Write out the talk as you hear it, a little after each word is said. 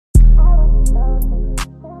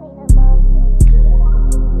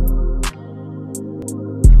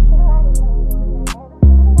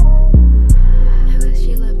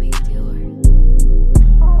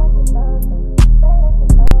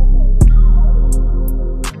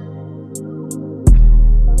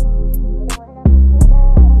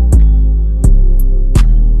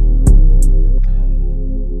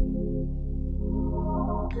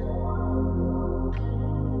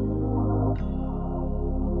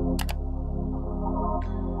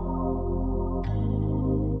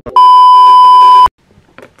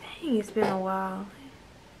It's been a while.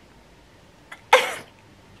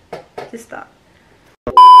 Just stop.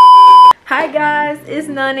 Hi guys, it's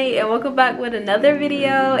Noni and welcome back with another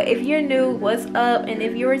video. If you're new, what's up? And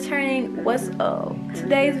if you're returning, what's up?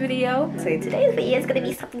 Today's video is gonna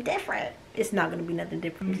be something different. It's not gonna be nothing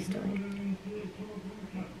different. I'm just doing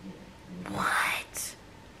it. What?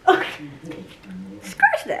 Okay.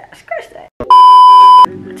 Scratch that.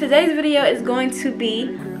 Today's video is going to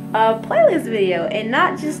be a playlist video, and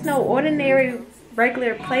not just no ordinary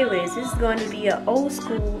regular playlist. This is going to be an old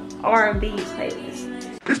school R&B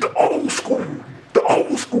playlist. It's the old school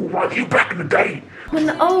right here back in the day. When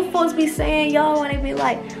the old folks be saying, y'all, when they be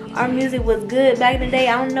like, our music was good back in the day,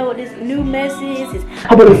 I don't know what this new mess is.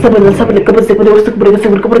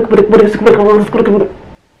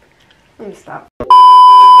 Let me stop.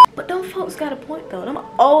 But them folks got a point though. Them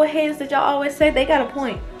old heads that y'all always say, they got a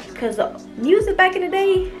point. Because the music back in the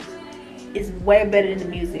day is way better than the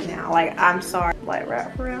music now. Like, I'm sorry, like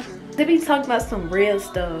rap for real. They be talking about some real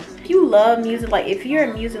stuff. If you love music, like if you're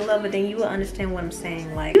a music lover, then you will understand what I'm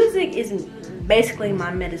saying. Like, music is basically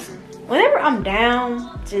my medicine. Whenever I'm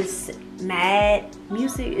down, just mad,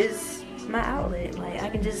 music is my outlet. Like, I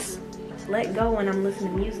can just let go when I'm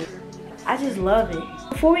listening to music. I just love it.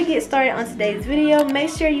 Before we get started on today's video,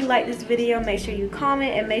 make sure you like this video, make sure you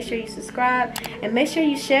comment, and make sure you subscribe, and make sure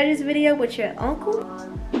you share this video with your uncle,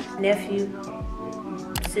 nephew,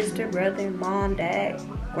 sister, brother, mom, dad,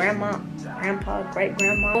 grandma, grandpa, great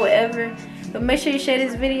grandma, whatever. But make sure you share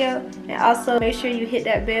this video, and also make sure you hit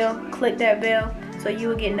that bell, click that bell, so you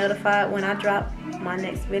will get notified when I drop my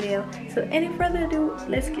next video. So any further ado,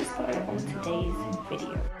 let's get started on today's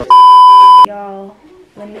video. Y'all,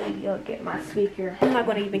 let me go get my speaker. I'm not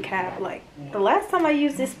gonna even cap. Like, the last time I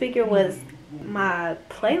used this speaker was my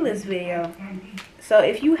playlist video. So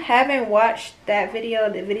if you haven't watched that video,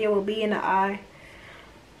 the video will be in the eye.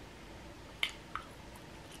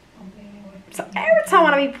 So every time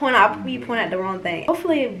when I be pointing out, I be pointing at the wrong thing.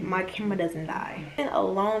 Hopefully my camera doesn't die. It's been a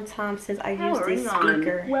long time since I used this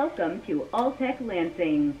speaker. Welcome to Alltech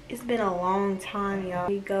Lansing. It's been a long time, y'all.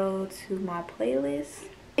 We go to my playlist.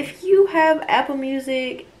 If you have Apple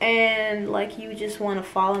Music and like you just want to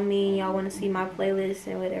follow me, y'all want to see my playlist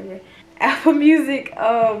and whatever, Apple Music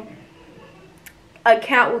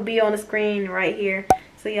account will be on the screen right here,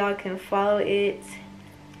 so y'all can follow it.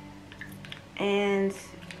 And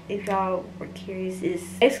if y'all were curious,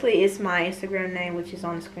 it's my Instagram name, which is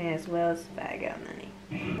on the screen as well. It's badgalnonii.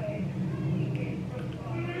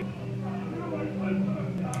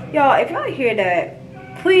 Y'all, if y'all hear that,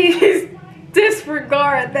 please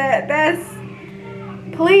disregard that.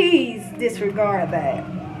 Please disregard that.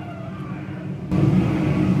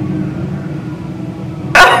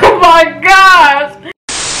 Oh my gosh!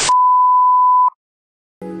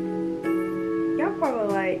 Y'all probably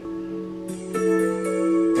like,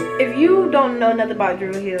 if you don't know nothing about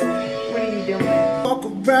Drew Hill, what are you doing? Walk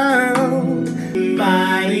around,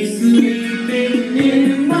 body sleeping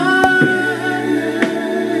in my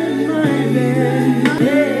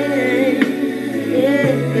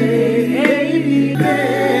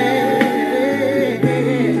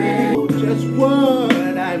just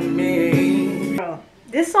what I mean.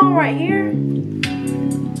 This song right here,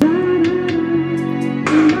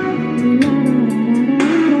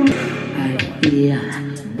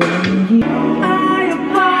 I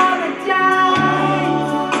apologize.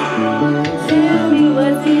 Tell me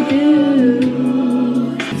what to do.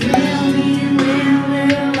 Tell me when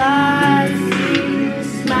will I see you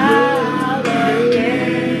smile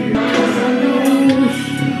again.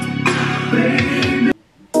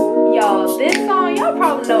 Y'all, this song, y'all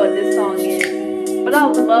probably know what this song is, but I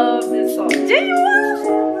love this song.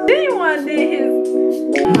 Genuine did his.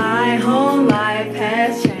 My whole life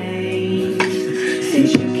has changed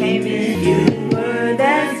since you came in. You were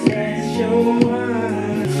that special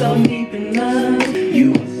one, so deep in love.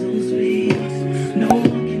 You are so sweet, no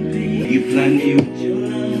one can be. You plan me with your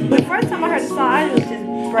love. The first time I heard the song, I was just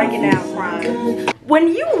breaking down crying. When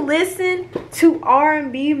you listen to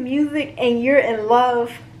R&B music and you're in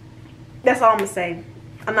love, that's all I'm gonna say.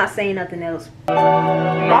 I'm not saying nothing else. Slow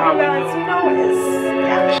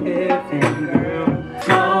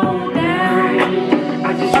down.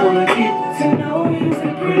 I just wanna get to know you.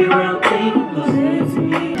 Pretty round thing, listen to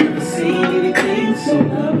me. Never seen anything so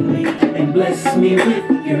lovely, and bless me with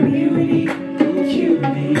your beauty. Don't you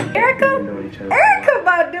be Erykah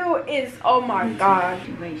Badu is, oh my god.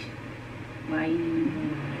 Why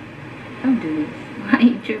you don't do this? Why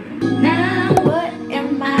you tripping? Now what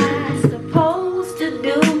am I supposed to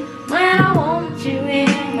do when I want you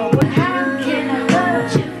in? Or how can I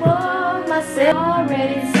want you for myself?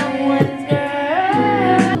 Already someone's girl.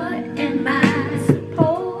 What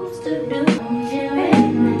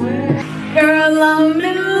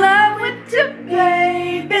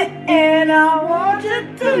I want you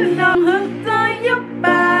to know I'm hooked on your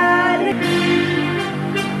body.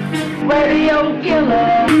 Radio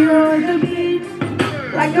killer, you're the beat,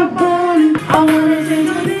 like a bone. I wanna take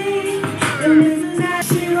your lead, and this is how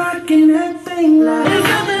she rockin' that thing like. There's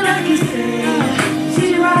nothing I can say.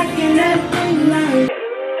 She rockin' that thing like.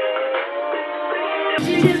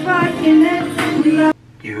 She just rockin' that thing like.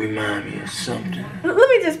 You remind me of something. Let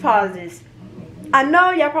me just pause this. I know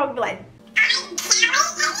y'all probably be like,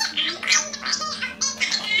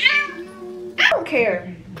 I don't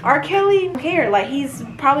care. R. Kelly, I don't care. Like, he's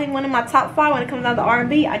probably one of my top 5 when it comes down to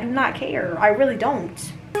R&B. I do not care. I really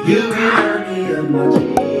don't. You remind me of my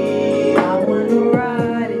dream. I wanna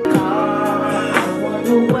ride a car. I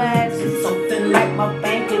wanna wax something like my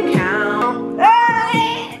bank account.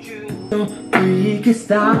 Freaky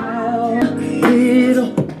style,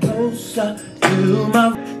 little closer to my.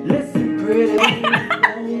 Listen, pretty.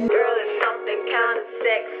 Girl, there's something kind of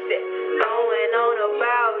sexy going on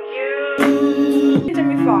about you.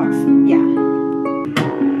 Jimmy Fox, yeah.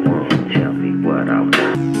 Tell me what I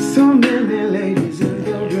want. So many ladies in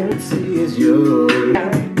the room see is you.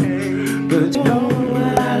 But you know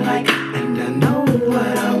what I like, and I know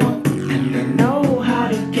what I want, and I know how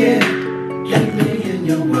to get it. Let me in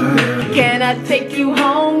your world. Can I take you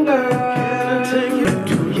home, girl?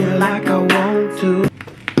 Do you like I want to?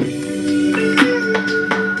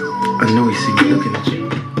 I know you see me looking at you.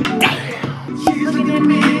 Damn. She's looking at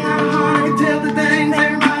me, I can tell the things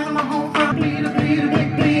ain't right on my home front.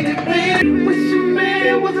 Wish your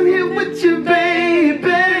man wasn't here with you, baby.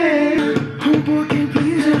 Homeboy can't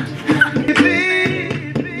please you.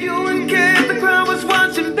 Baby, you wouldn't care if the crowd was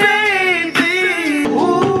watching, baby.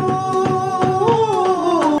 Ooh.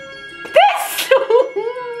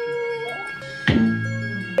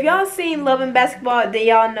 If y'all seen Love and Basketball, then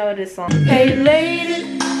y'all know this song. Hey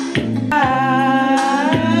lady,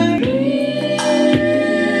 I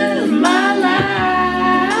live my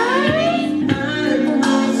life. I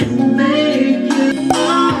must make you. I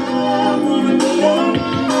wanna be yours.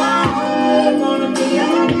 I wanna be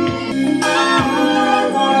yours. I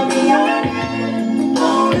wanna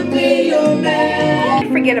be your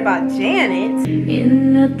man. Forget about Janet.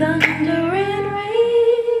 In the thunder and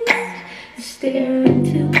rain, stare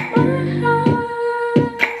into my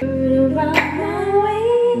heart, around my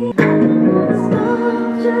way.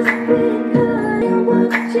 Stop just because you're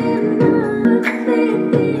watching the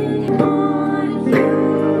thing on you.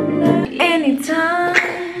 Anytime,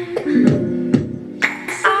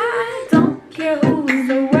 I don't care who's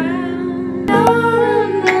around. No,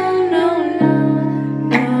 no, no, no,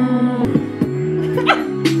 no.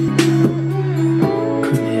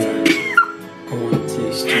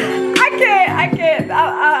 I can't.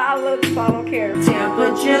 I love this song. I don't care.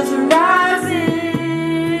 Temperatures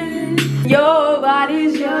rising, your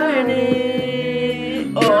body's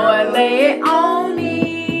yearning. Oh, lay it on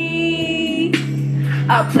me.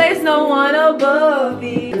 I place no one above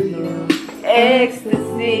me.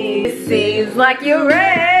 Ecstasy. It seems like you're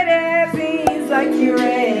ready. Seems like you're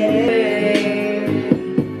ready.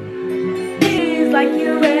 Seems like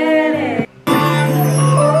you're ready.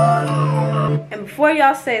 And before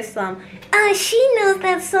y'all say something, she knows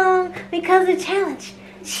that song because of challenge.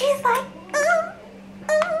 She's like,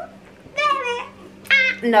 baby.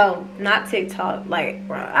 No, not TikTok. Like,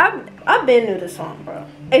 bro, I've been to the song, bro.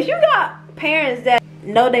 If you got parents that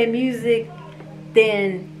know their music,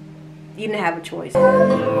 then you didn't have a choice.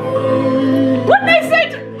 What they say?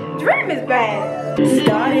 Dream is bad.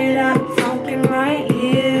 Started out talking right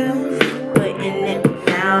here, putting it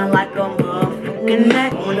down like a motherfucking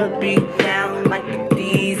Mac. Wanna be down like the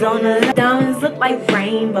D's on the diamonds look like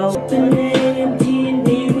rainbows.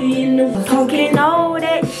 Talking all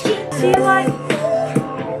that shit. She like,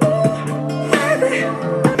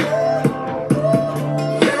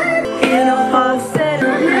 in a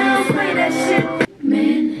falsetto. Now play that shit.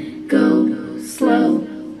 Men go slow.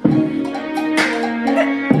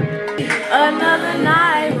 Another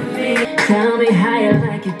night with me. Tell me how you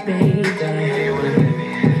like it, baby.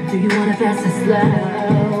 Do you want it fast or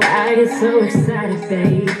slow? I get so excited,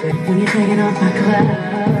 baby, when you're taking off my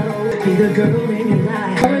clothes. Be the girl in your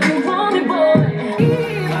life. Or you want me, boy.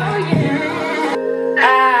 Oh, yeah. I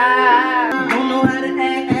don't know how to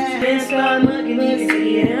act. Then start looking and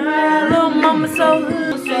see it. Little mama so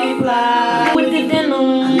good, so fly. With the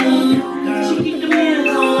denim, she keep the men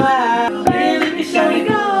on live. Baby, let me show you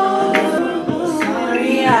go.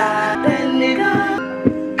 Sorry, I let it go.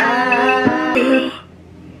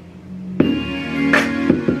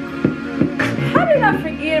 How did I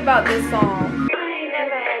forget about this song? I ain't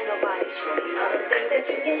never had nobody show me all the things that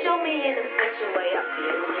you can show me in a special way. I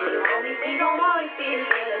feel when you always be, don't always be the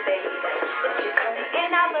baby.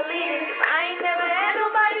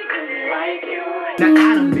 Now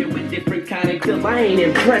I done been with different kind of girls, I ain't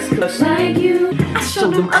impressed cause like you. I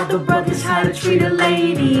showed them other brothers how to treat a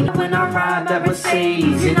lady. When I ride that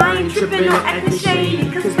Mercedes, and I ain't tripping or acting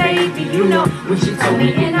shady, cause baby, you know when she told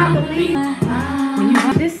me and I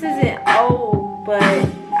believe. This isn't old, but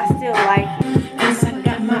I still like it. Cause I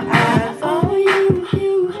got my eyes on you.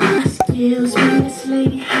 Excuse me, Miss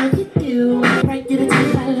Lady, how you do? Right, you're the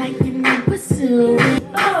type I like and I pursue.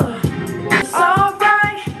 It's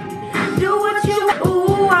alright, do what you want.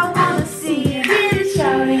 Ooh, I wanna see you. Get it,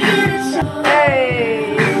 shawty, get it, shawty.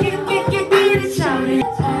 Hey, Get it, shawty.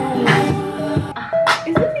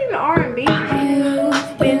 is this even R&B?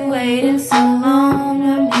 You've been waiting so long,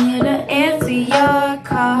 I'm here to answer your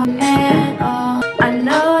call and all. I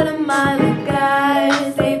know them other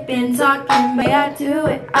guys, they've been talking, but I do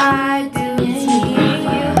it, I do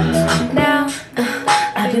you. Now,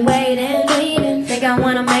 I've been waiting, think I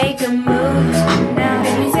wanna make a move. Now,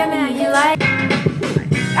 baby, tell me how you like.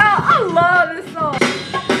 Oh, I love this song.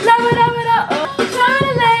 Love it, oh. I'm trying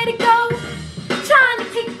to let it go, trying to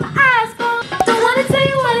keep my eyes closed. Don't wanna tell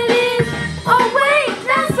you what it is. Oh wait,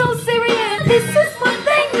 not so serious. This is one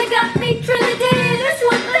thing that got me trillion. This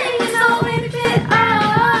one thing is all in it.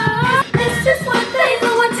 This is one thing I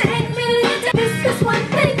want to admit. This is one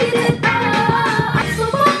thing it is. So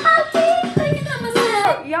I'll keep thinking of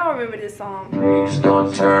myself. Y'all remember this song? Please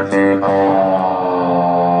don't turn me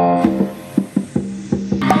off.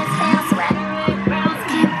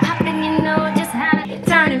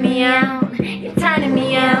 Turning me out, you're turning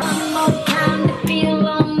me out. One more time to feel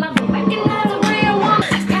on my recognize a real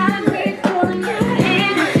woman. Gotta quit pulling your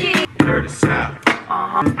energy. Dirty South.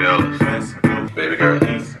 Fellas. Baby girl,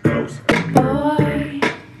 East Coast. Boy,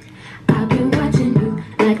 I've been watching you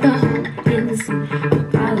like a hawk in the sea. I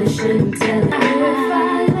probably shouldn't tell it. If I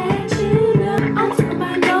let you know, I'm talking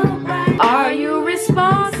about nobody. Are you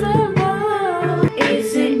responsible?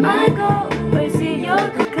 Is it my goal or is it your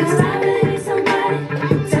goal? Cause I really need somebody.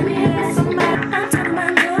 Tell me if that's somebody. I'm talking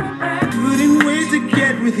about nobody. Couldn't wait to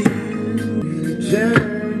get with you. You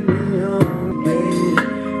turn me on, babe.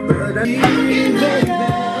 But I need that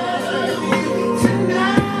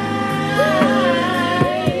tonight.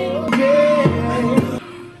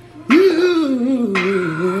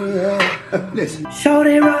 Listen.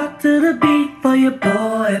 Shorty rock to the beat for your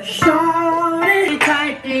boy. Shorty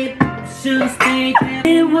tight dip, shoes thinking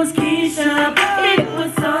it was Keisha, it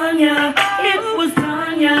was Sonya, it was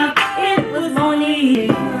Tanya, it was Moni.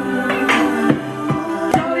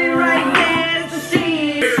 Shorty right there,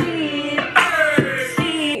 she.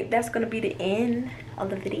 That's gonna be the end of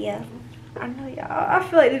the video. I know y'all, I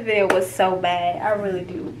feel like this video was so bad. I really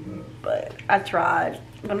do, but I tried.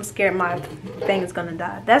 But I'm scared my thing is gonna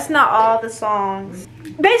die. That's not all the songs.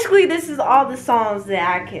 Basically, this is all the songs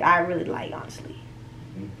that I really like, honestly.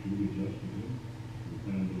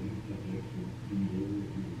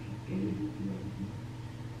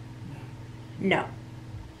 No.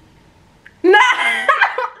 No.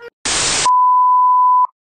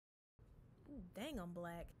 Dang, I'm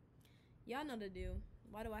black. Y'all know the deal.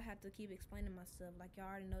 Why do I have to keep explaining myself? Like, y'all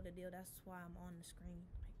already know the deal. That's why I'm on the screen.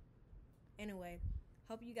 Anyway,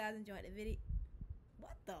 hope you guys enjoyed the video.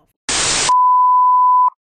 What the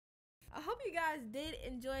I hope you guys did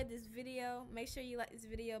enjoy this video. Make sure you like this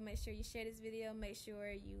video. Make sure you share this video. Make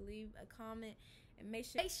sure you leave a comment. And make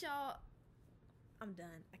sure I'm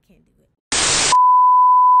done. I can't do it.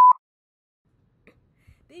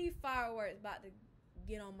 These fireworks about to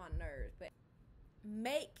get on my nerves. But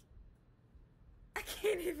I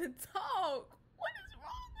can't even talk. What is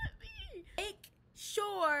wrong with me? Make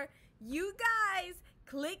sure you guys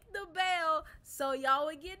click the bell so y'all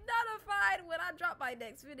will get notified when I drop my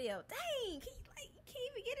next video. Dang, you can't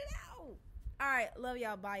even get it out. All right, love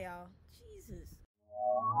y'all. Bye, y'all. Jesus.